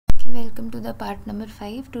Welcome to the part number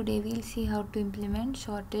 5. Today we'll see how to implement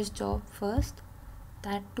shortest job first,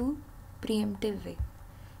 that too preemptive way.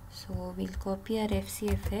 So we'll copy our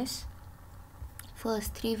FCFS.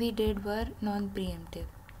 First 3 we did were non-preemptive.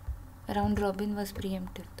 Round robin was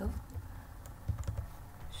preemptive though.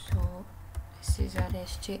 So this is our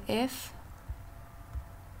SJF.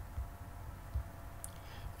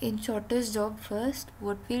 In shortest job first,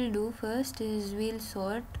 what we'll do first is we'll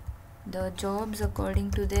sort the jobs according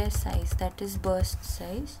to their size, that is burst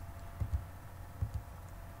size.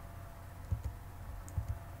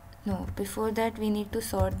 No, before that we need to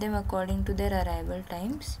sort them according to their arrival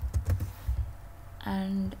times,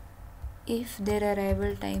 and if their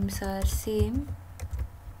arrival times are same,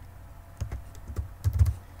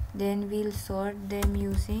 then we'll sort them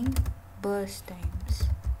using burst times.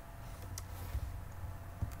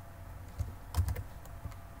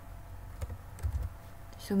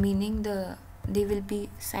 So meaning they will be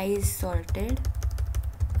size sorted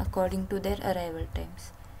according to their arrival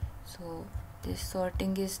times. So this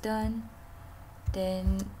sorting is done.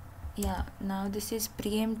 Then now this is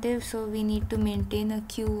preemptive, so we need to maintain a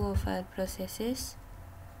queue of our processes,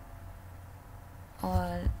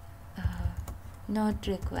 or not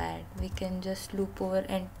required. We can just loop over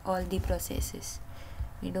and all the processes.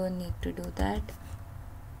 We don't need to do that.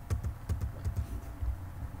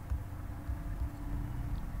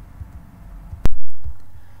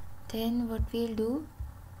 Then what we'll do,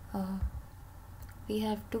 we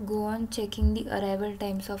have to go on checking the arrival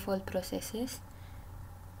times of all processes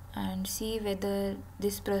and see whether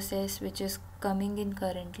this process which is coming in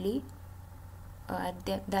currently at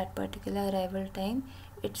that particular arrival time,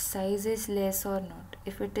 its size is less or not.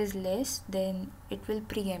 If it is less, then it will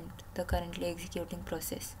preempt the currently executing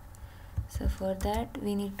process. So for that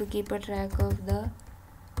we need to keep a track of the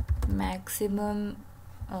maximum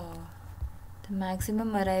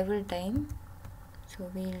arrival time. So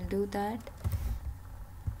we'll do that.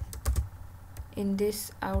 In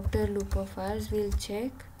this outer loop of ours, we'll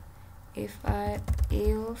check if our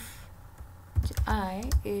a of I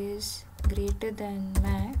is greater than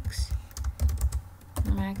max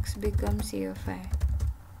becomes a of I,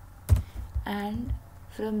 and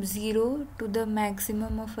from 0 to the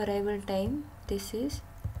maximum of arrival time,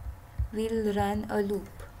 we'll run a loop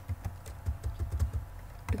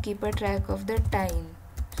to keep a track of the time.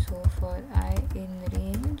 So for I in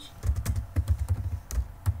range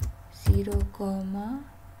 0,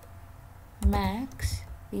 max,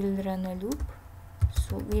 we'll run a loop.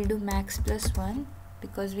 So we'll do max plus 1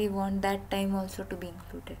 because we want that time also to be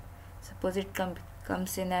included. Suppose it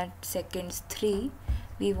comes in at seconds 3,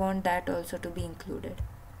 we want that also to be included.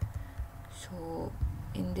 So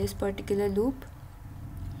in this particular loop,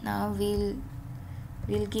 now we'll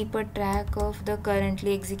keep a track of the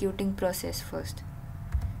currently executing process first.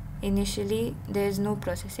 Initially there is no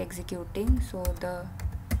process executing, so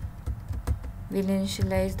we'll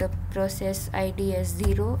initialize the process ID as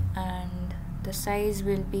 0, and the size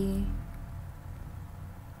will be,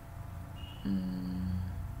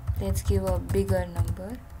 let's give a bigger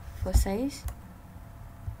number for size,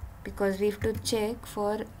 because we have to check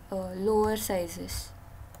for lower sizes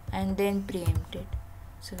and then preempt it.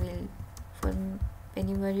 So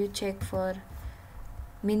whenever you check for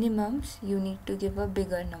minimums, you need to give a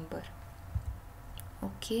bigger number.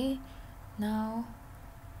 Okay, now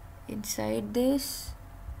inside this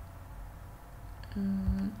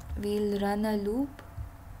we'll run a loop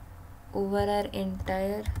over our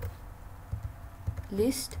entire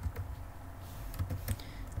list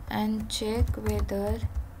and check whether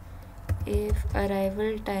if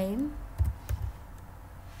arrival time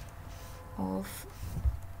of,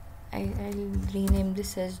 I'll rename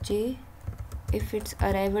this as J, if its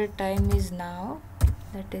arrival time is now,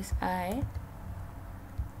 that is I,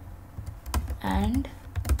 and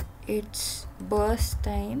its burst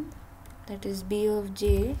time, that is B of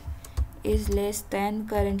J, is less than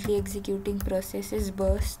currently executing process's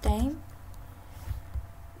burst time,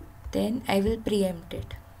 then I will preempt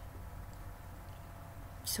it.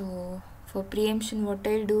 So for preemption, what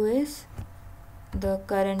I'll do is the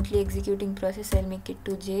currently executing process, I'll make it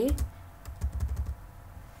to J,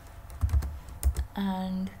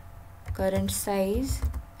 and current size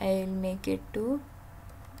I'll make it to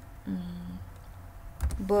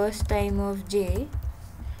burst time of J,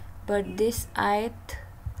 but this ith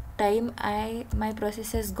time my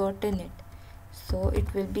process has gotten it, so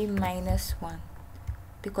it will be -1,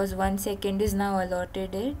 because 1 second is now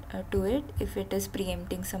allotted to it if it is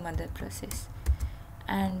preempting some other process.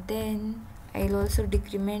 And then I'll also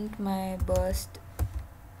decrement my burst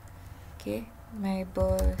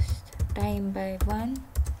time by 1,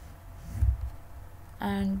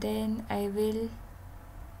 and then I will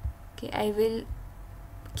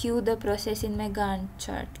queue the process in my Gantt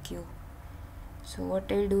chart queue. So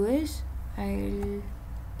what I'll do is I'll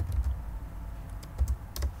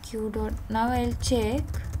now I'll check.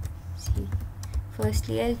 See,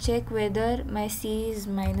 firstly I'll check whether my C is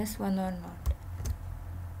 -1 or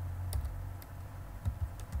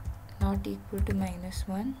not equal to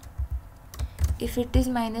 -1. If it is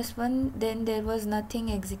 -1, then there was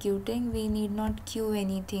nothing executing. We need not queue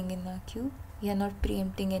anything in our queue. We are not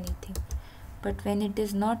preempting anything. But when it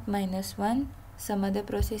is not -1, some other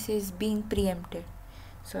process is being preempted.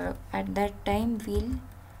 So at that time we'll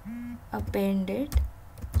append it.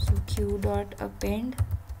 So q.append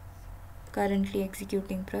currently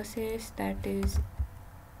executing process, that is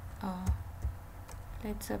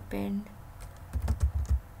let's append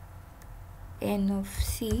n of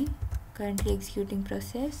C, currently executing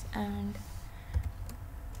process, and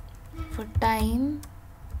for time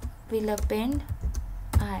we'll append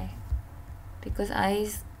I, because I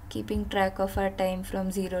is keeping track of our time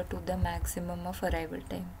from 0 to the maximum of arrival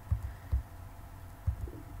time.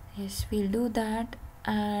 Yes, we'll do that,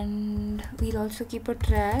 and we'll also keep a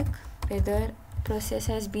track whether process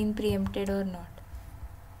has been preempted or not.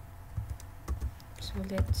 So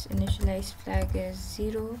let's initialize flag as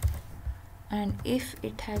 0, and if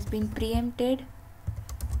it has been preempted,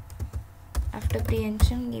 after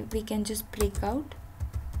preemption we can just break out.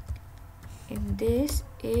 In this,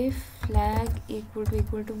 if flag equal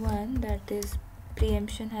to 1, that is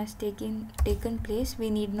preemption has taken place, we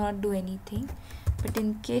need not do anything. But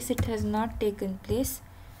in case it has not taken place,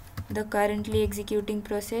 the currently executing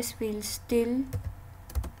process will still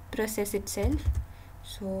process itself.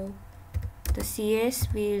 So the CS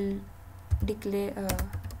will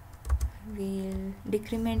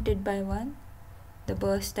decrement it by 1, the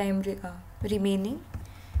burst time remaining,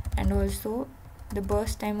 and also the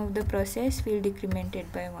burst time of the process will decrement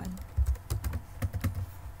it by 1.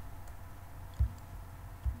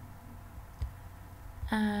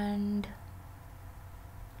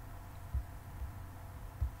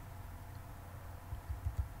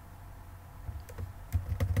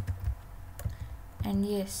 And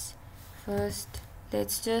yes, first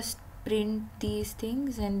let's just print these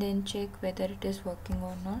things and then check whether it is working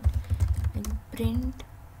or not. And print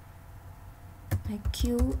my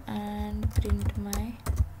Q and print my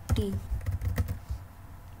T,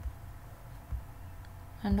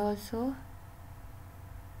 and also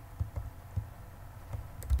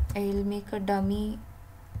I'll make a dummy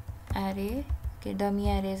array. Okay, dummy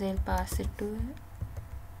arrays I'll pass it to it.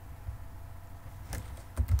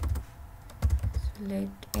 So let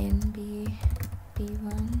n be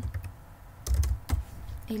p1.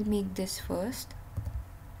 I'll make this first.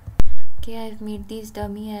 Okay, I've made these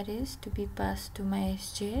dummy arrays to be passed to my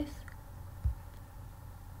SJF.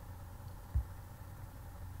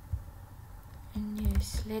 And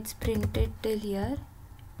yes, let's print it till here.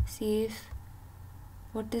 See if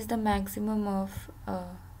what is the maximum of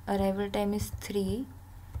arrival time is 3.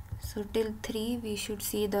 So till 3 we should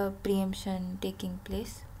see the preemption taking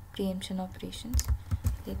place, preemption operations.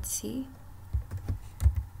 Let's see.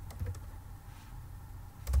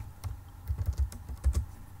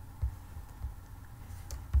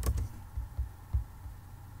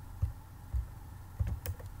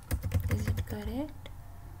 Is it correct?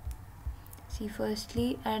 See,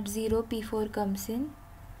 firstly at 0 P4 comes in,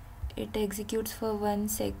 it executes for 1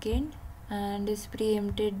 second and is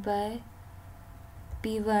preempted by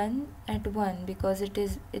P1 at 1 because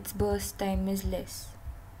its burst time is less.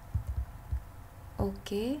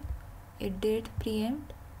 Okay, it did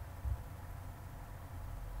preempt.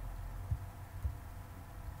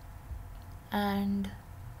 And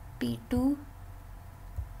P2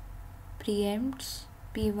 preempts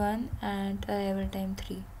P1 at arrival time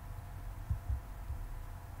 3.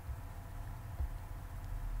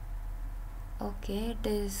 Okay, it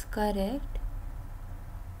is correct,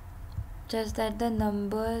 just that the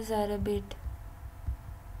numbers are a bit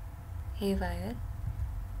haywire.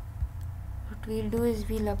 What we'll do is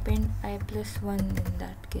we'll append I+1 in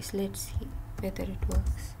that case. Let's see whether it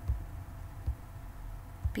works.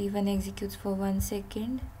 P1 executes for 1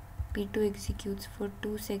 second, P2 executes for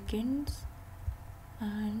 2 seconds,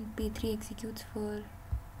 and P2 executes for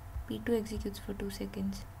 2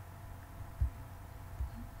 seconds.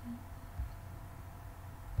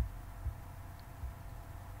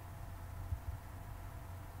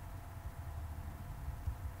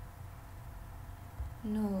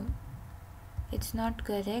 No, it's not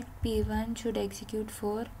correct. P1 should execute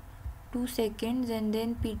for 2 seconds and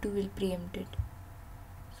then P2 will preempt it.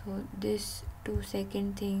 So this 2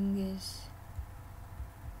 second thing is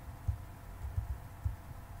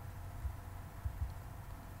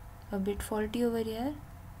a bit faulty over here.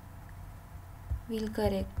 We'll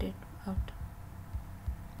correct it out.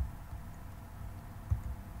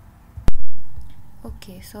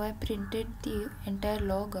 Okay, so I printed the entire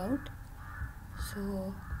log out.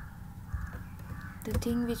 So the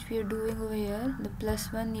thing which we are doing over here, the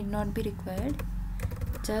 +1 need not be required.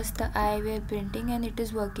 Just the I we are printing and it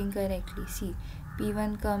is working correctly. See,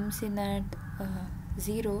 P1 comes in at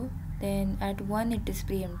 0, then at 1 it is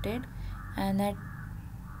preempted, and at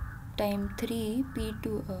time 3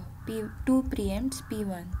 P2 preempts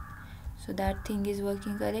P1. So that thing is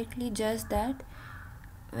working correctly. Just that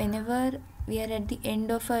whenever we are at the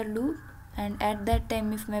end of our loop, and at that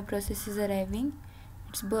time if my process is arriving,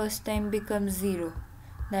 its burst time becomes 0.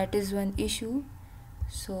 That is one issue.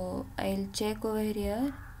 So I'll check over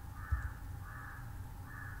here.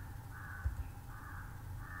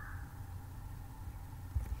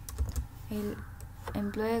 I'll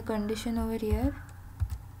employ a condition over here.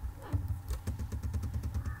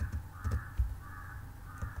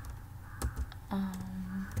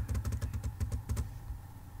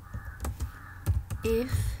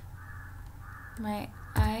 If my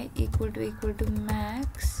I equal to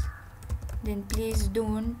max, then please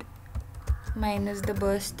don't minus the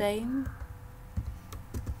burst time.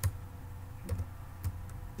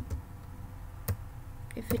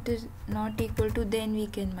 If it is not equal to, then we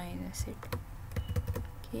can minus it.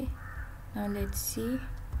 Okay, now let's see.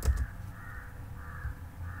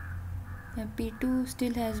 Now P2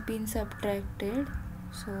 still has been subtracted,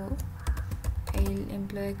 so I'll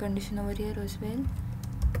employ a condition over here as well.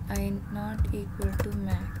 I not equal to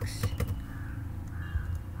max.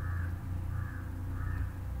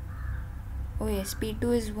 Oh yes,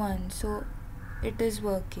 P2 is 1, so it is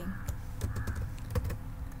working.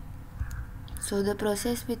 So the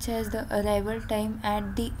process which has the arrival time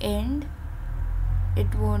at the end,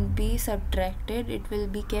 it won't be subtracted, it will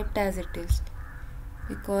be kept as it is,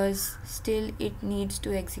 because still it needs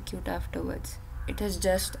to execute afterwards. It has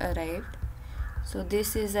just arrived. So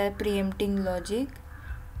this is our preempting logic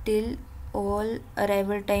till all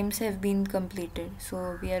arrival times have been completed.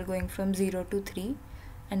 So we are going from 0 to 3,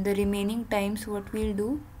 and the remaining times what we'll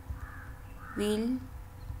do,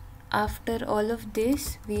 after all of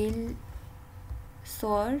this we'll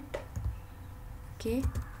sort. Okay,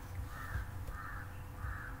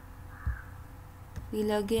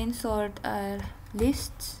 we'll again sort our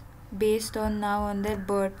lists based on now on their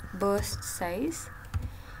burst size.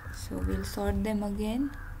 So we'll sort them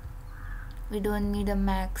again. We don't need a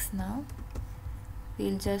max now.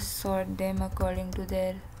 We'll just sort them according to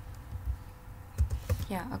their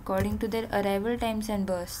arrival times and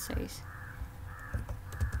burst size.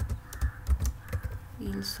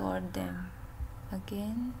 We'll sort them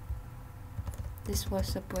again. This was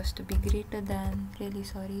supposed to be greater than, really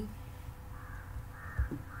sorry.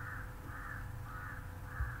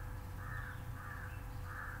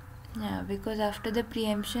 Yeah, because after the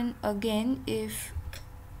preemption, again if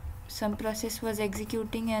some process was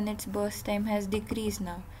executing and its burst time has decreased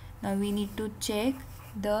now we need to check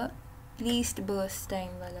the least burst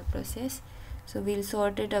time wala process. So we'll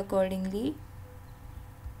sort it accordingly,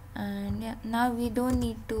 and yeah, now we don't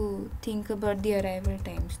need to think about the arrival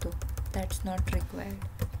times though, that's not required.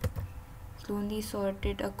 So only sort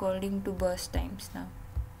it according to burst times now,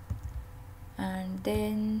 and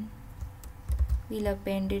then we'll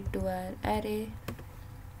append it to our array.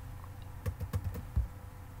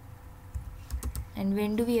 And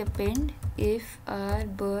when do we append? If our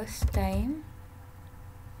burst time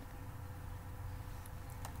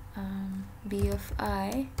b of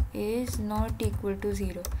I is not equal to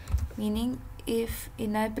 0, meaning if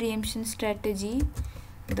in our preemption strategy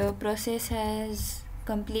the process has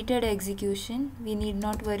completed execution, we need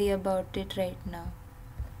not worry about it right now.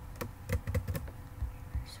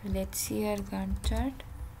 So let's see our Gantt chart.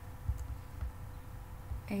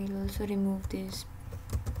 I'll also remove these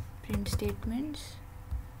print statements.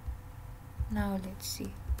 Now let's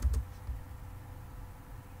see.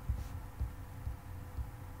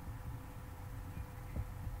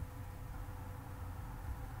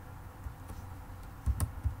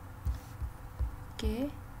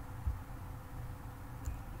 Okay,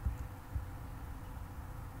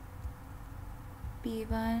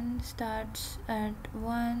 P1 starts at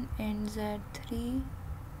 1, ends at 3.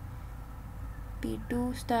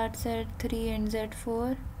 P2 starts at 3, ends at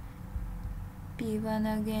 4.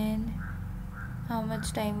 P1 again, how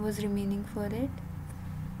much time was remaining for it?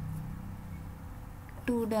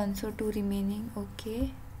 2 done, so 2 remaining.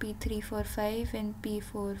 Okay, P3 for 5 and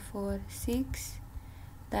P4 for 6.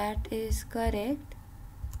 That is correct.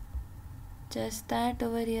 Just that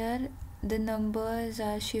over here the numbers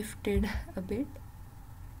are shifted a bit.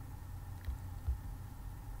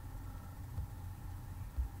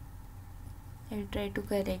 I'll try to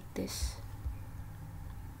correct this.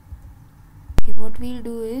 Okay, what we'll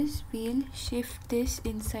do is we'll shift this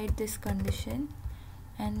inside this condition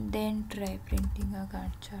and then try printing a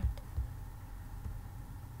Gantt chart.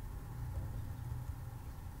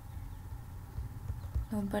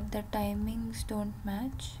 No, but the timings don't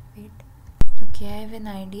match. Wait. Okay, I have an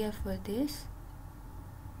idea for this.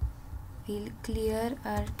 We'll clear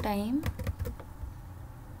our time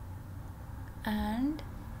and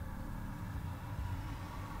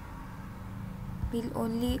we'll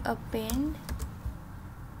only append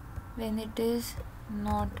when it is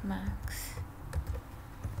not max.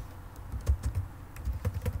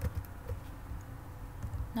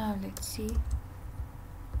 Now let's see.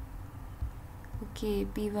 Okay,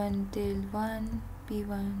 P1 till 1,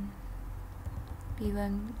 P1,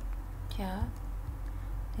 yeah,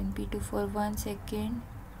 then P2 for 1 second.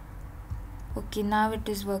 Okay, now it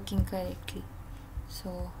is working correctly.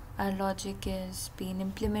 So our logic is being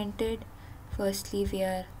implemented. Firstly, we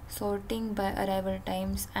are sorting by arrival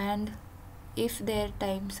times, and if their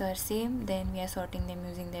times are same, then we are sorting them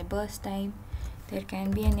using their burst time. There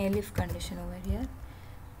can be an elif condition over here.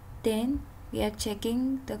 Then we are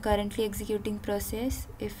checking the currently executing process.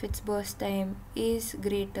 If its burst time is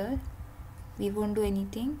greater, we won't do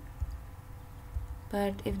anything.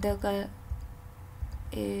 But if the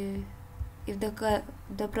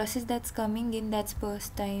process that's coming in whose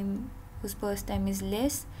burst time is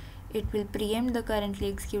less, it will preempt the currently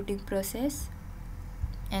executing process,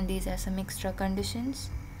 and these are some extra conditions.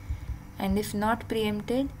 And if not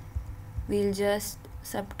preempted, we'll just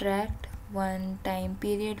subtract one time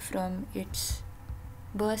period from its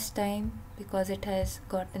burst time because it has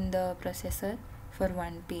gotten the processor for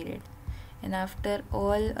one period. And after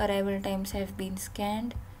all arrival times have been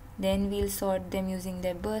scanned, then we'll sort them using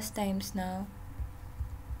their burst times now,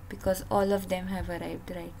 because all of them have arrived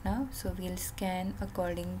right now. So we'll scan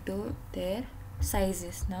according to their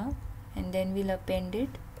sizes now, and then we'll append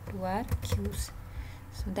it to our queues.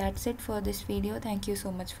 So that's it for this video. Thank you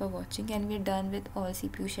so much for watching, and we're done with all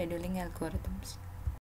CPU scheduling algorithms.